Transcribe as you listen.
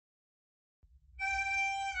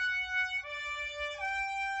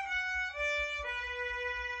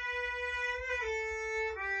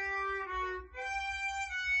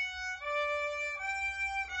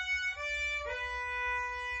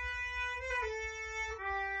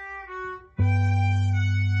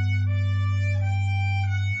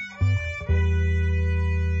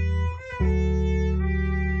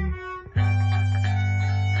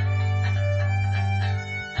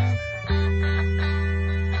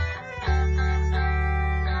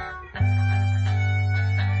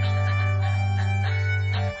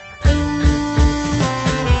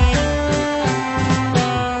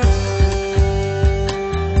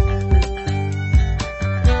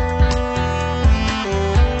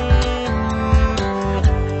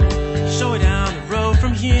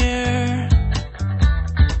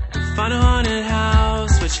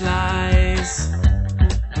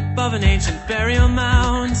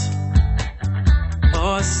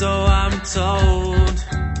so I'm told.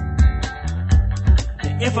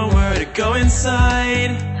 If I were to go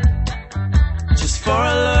inside, just for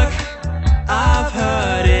a look, I've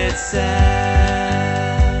heard it said,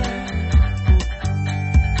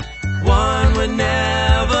 one would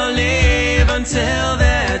never leave until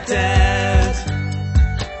they're dead.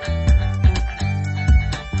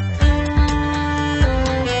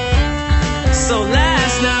 So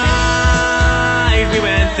last night we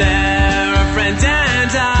went there, a friend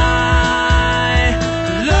and I,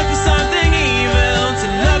 to look for something evil, to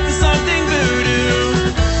look for something voodoo.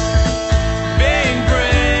 Being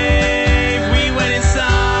brave, we went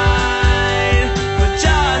inside, with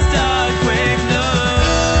just a quick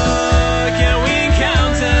look, and we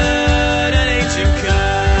encountered an ancient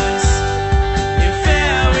curse. In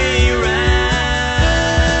fear we ran,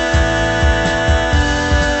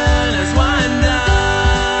 as one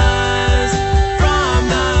does, from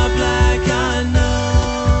the black unknown.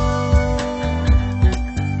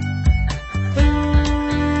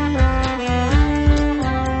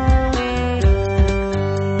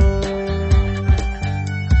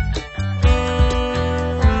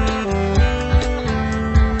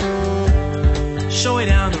 Showing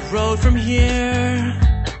down the road from here,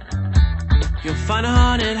 you'll find a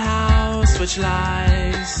haunted house which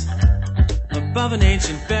lies above an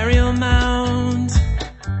ancient burial mound,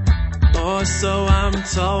 or so I'm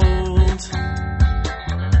told.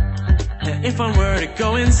 And if I were to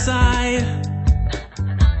go inside,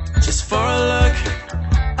 just for a look,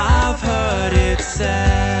 I've heard it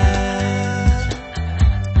said,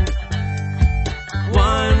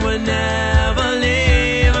 one would never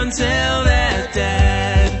leave until they're dead.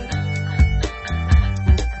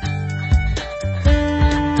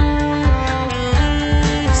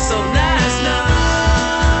 So last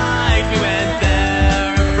night we went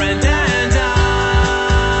there, a friend and I,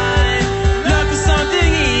 look for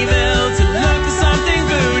something evil, to look for something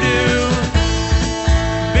voodoo.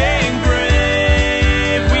 Being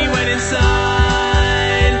brave, we went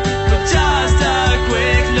inside, with just a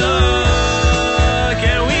quick look,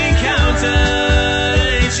 and we encountered an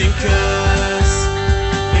ancient curse.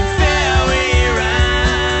 In fear we ran,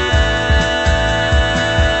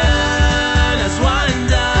 as one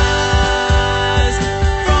does,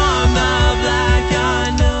 from the black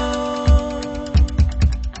unknown.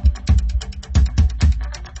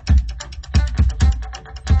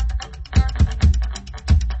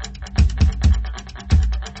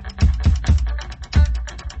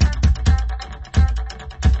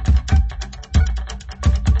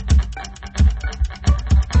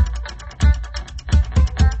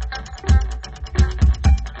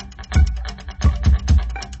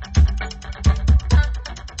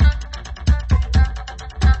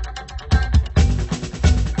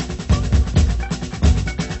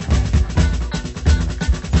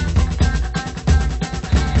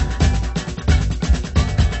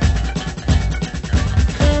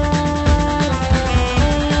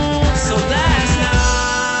 So last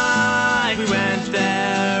night we went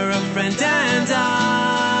there, a friend and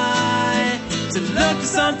I, to look for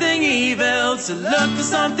something evil, to look for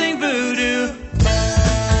something voodoo.